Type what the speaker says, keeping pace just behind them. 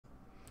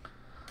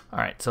All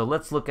right, so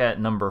let's look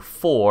at number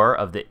 4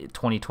 of the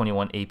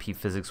 2021 AP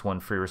Physics 1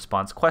 free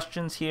response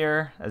questions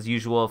here. As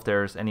usual, if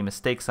there's any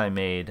mistakes I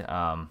made,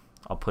 I'll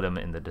put them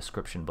in the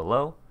description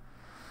below.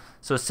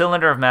 So a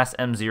cylinder of mass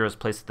m0 is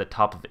placed at the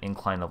top of an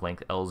incline of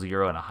length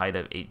L0 and a height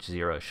of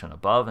h0 as shown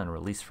above and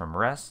released from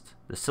rest.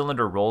 The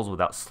cylinder rolls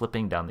without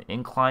slipping down the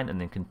incline and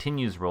then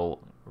continues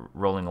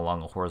rolling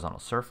along a horizontal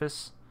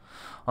surface.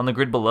 On the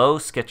grid below,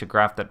 sketch a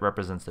graph that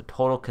represents the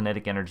total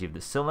kinetic energy of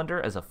the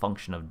cylinder as a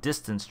function of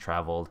distance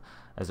traveled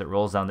as it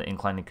rolls down the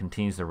incline and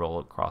continues to roll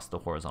across the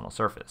horizontal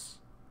surface.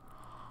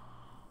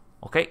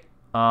 Okay.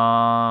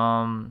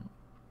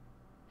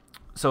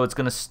 So it's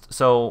gonna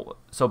so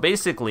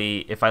basically,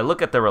 if I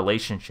look at the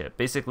relationship,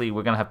 basically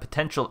we're gonna have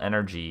potential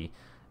energy.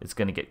 It's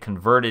gonna get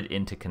converted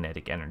into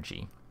kinetic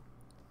energy,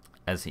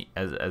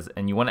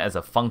 and you want it as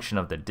a function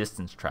of the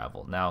distance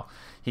traveled. Now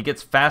he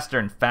gets faster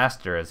and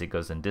faster as he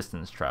goes in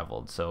distance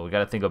traveled. So we got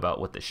to think about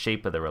what the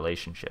shape of the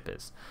relationship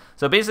is.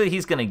 So basically,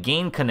 he's gonna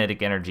gain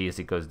kinetic energy as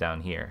he goes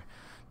down here.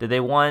 Do they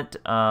want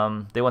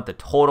the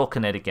total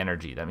kinetic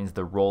energy? That means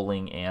the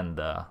rolling and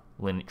the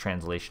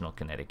translational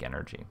kinetic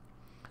energy.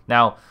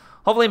 Now,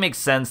 hopefully it makes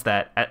sense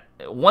that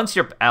once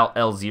you're at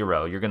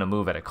L0, you're going to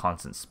move at a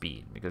constant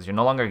speed because you're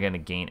no longer going to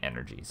gain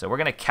energy. So we're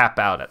going to cap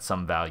out at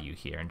some value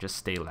here and just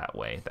stay that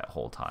way that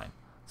whole time.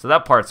 So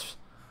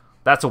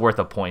that's worth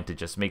a point to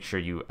just make sure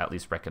you at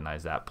least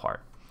recognize that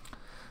part.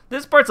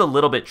 This part's a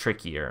little bit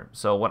trickier.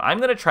 So what I'm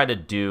going to try to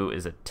do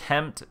is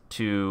attempt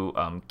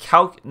to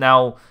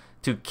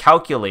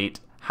calculate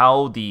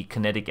how the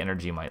kinetic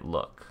energy might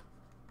look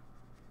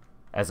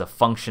as a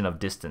function of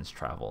distance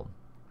traveled.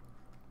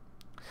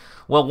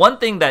 Well, one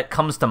thing that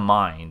comes to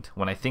mind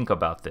when I think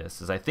about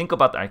this is I think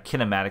about our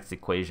kinematics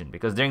equation,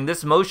 because during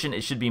this motion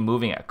it should be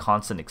moving at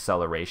constant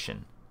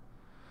acceleration.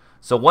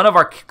 So one of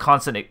our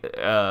constant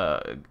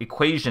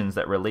equations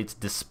that relates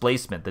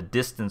displacement, the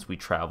distance we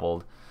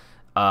traveled,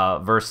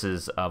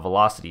 versus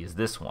velocity is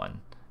this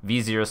one.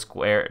 V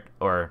squared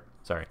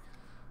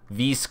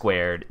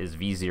is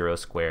V0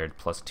 squared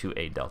plus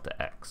 2a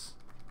delta x.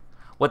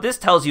 What this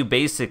tells you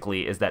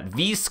basically is that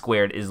V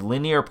squared is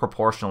linear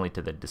proportionally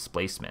to the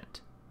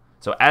displacement.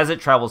 So as it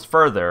travels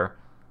further,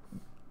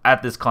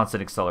 at this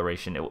constant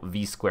acceleration,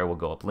 V squared will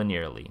go up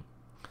linearly.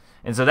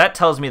 And so that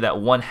tells me that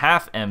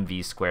 1/2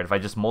 mv squared, if I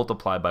just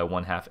multiply by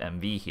 1/2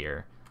 mv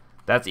here,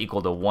 that's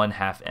equal to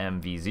 1/2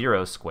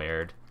 mv0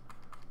 squared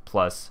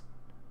plus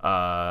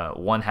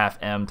 1/2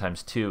 m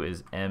times 2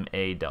 is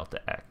ma delta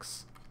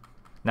x.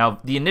 Now,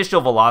 the initial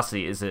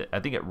velocity is, I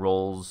think it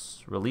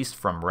rolls released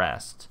from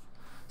rest.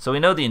 So we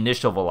know the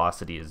initial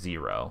velocity is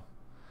 0.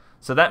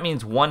 So that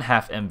means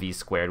 1/2 mv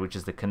squared, which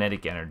is the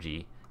kinetic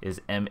energy,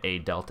 is ma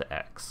delta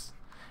x.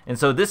 And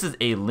so this is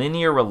a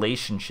linear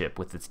relationship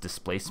with its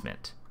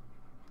displacement.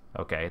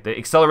 Okay, the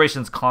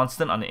acceleration is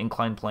constant on the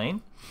inclined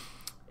plane,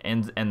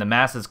 and the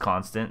mass is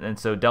constant, and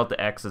so delta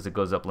x as it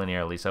goes up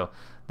linearly, so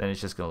then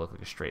it's just going to look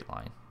like a straight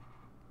line.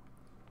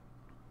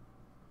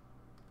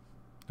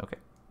 Okay.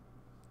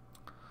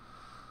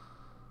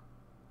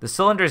 The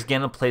cylinder is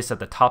again placed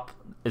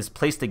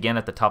again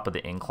at the top of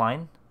the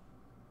incline.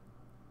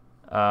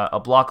 A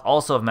block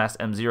also of mass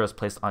m0 is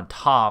placed on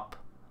top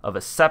of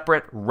a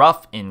separate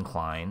rough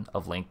incline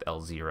of length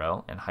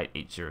L0 and height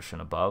h0 shown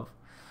above.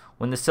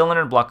 When the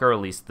cylinder and block are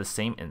released at the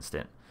same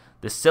instant,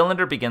 the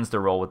cylinder begins to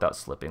roll without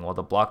slipping while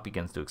the block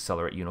begins to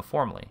accelerate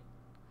uniformly.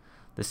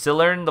 The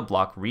cylinder and the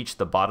block reach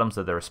the bottoms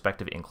of their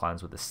respective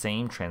inclines with the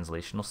same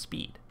translational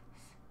speed.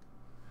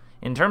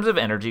 In terms of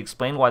energy,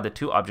 explain why the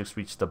two objects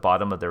reach the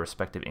bottom of their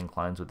respective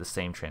inclines with the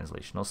same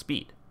translational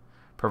speed.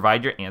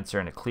 Provide your answer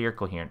in a clear,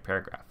 coherent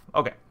paragraph.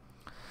 Okay.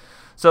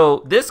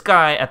 So this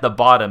guy at the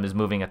bottom is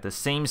moving at the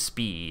same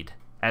speed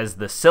as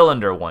the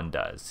cylinder one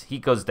does. He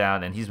goes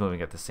down and he's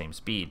moving at the same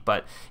speed.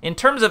 But in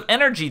terms of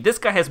energy, this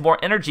guy has more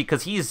energy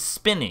because he is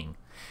spinning.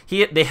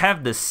 They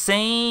have the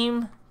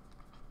same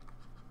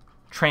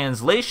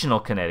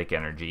translational kinetic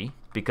energy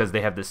because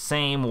they have the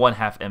same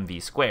 1/2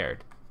 mv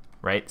squared,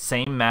 right?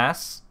 Same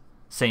mass,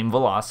 same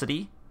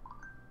velocity.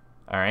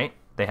 All right.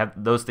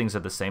 Those things are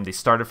the same. They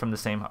started from the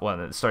same,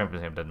 well, starting from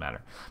the same doesn't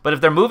matter. But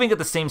if they're moving at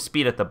the same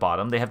speed at the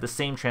bottom, they have the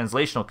same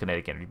translational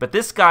kinetic energy. But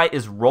this guy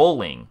is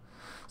rolling,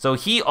 so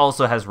he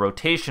also has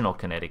rotational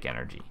kinetic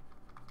energy.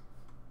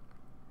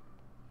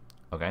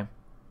 Okay.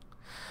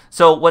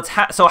 So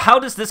so how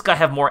does this guy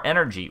have more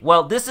energy?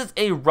 Well, this is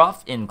a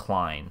rough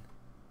incline.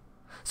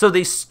 So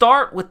they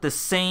start with the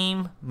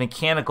same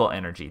mechanical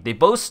energy. They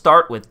both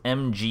start with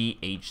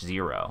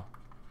mgh0.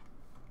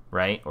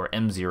 Right, or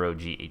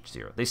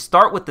m0gh0. They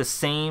start with the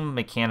same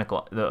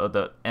mechanical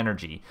the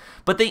energy,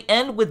 but they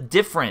end with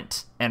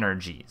different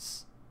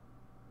energies.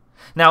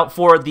 Now,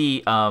 for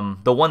the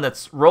one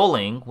that's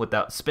rolling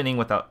without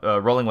spinning,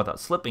 rolling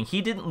without slipping,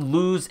 he didn't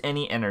lose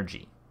any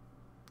energy.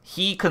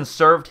 He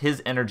conserved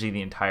his energy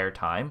the entire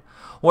time,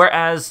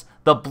 whereas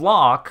the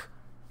block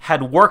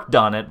had work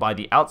done it by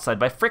the outside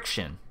by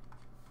friction.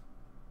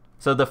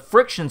 So the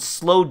friction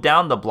slowed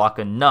down the block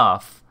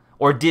enough.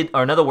 Or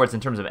in other words, in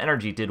terms of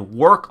energy, did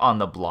work on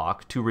the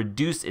block to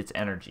reduce its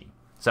energy.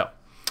 So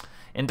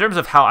In terms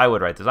of how I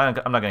would write this, I'm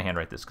not going to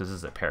handwrite this because this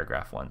is a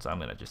paragraph one, so I'm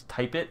going to just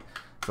type it.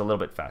 It's a little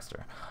bit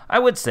faster. I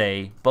would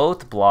say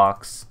both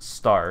blocks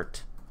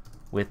start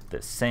with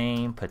the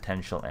same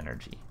potential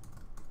energy.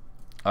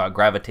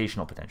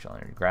 Gravitational potential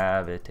energy.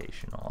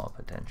 Gravitational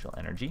potential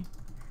energy.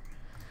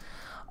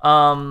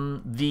 Or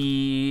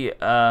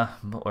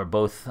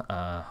both,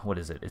 what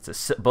is it?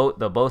 It's both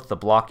the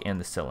block and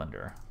the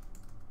cylinder.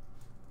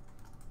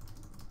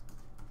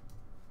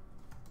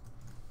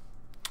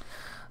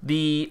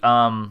 The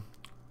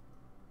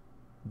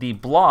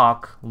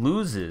block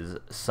loses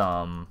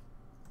some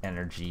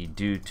energy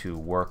due to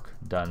work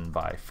done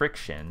by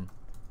friction,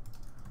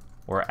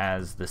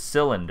 whereas the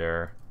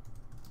cylinder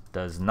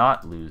does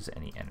not lose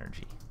any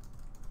energy.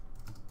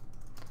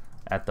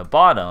 At the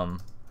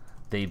bottom,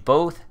 they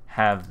both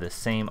have the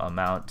same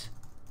amount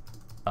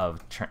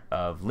of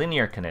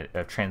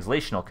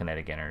translational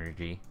kinetic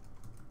energy,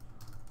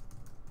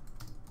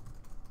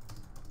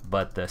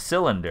 but the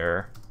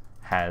cylinder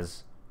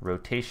has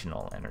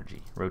rotational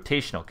energy,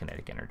 rotational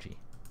kinetic energy.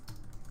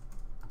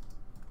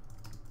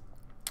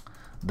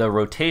 The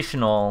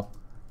rotational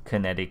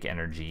kinetic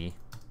energy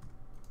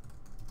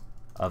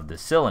of the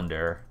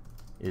cylinder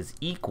is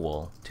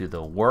equal to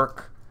the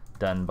work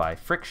done by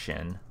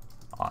friction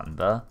on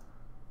the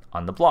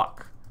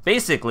block.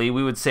 Basically,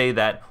 we would say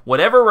that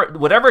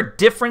whatever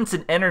difference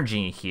in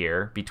energy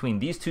here between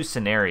these two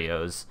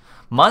scenarios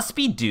must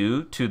be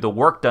due to the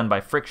work done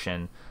by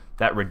friction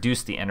that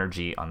reduced the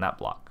energy on that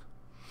block.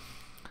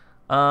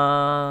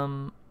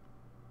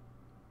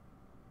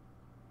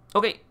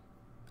 Okay,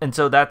 and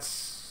so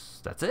that's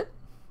it.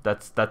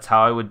 That's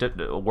how I would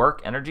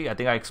work energy. I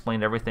think I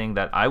explained everything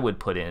that I would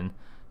put in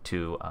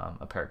to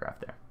a paragraph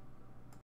there.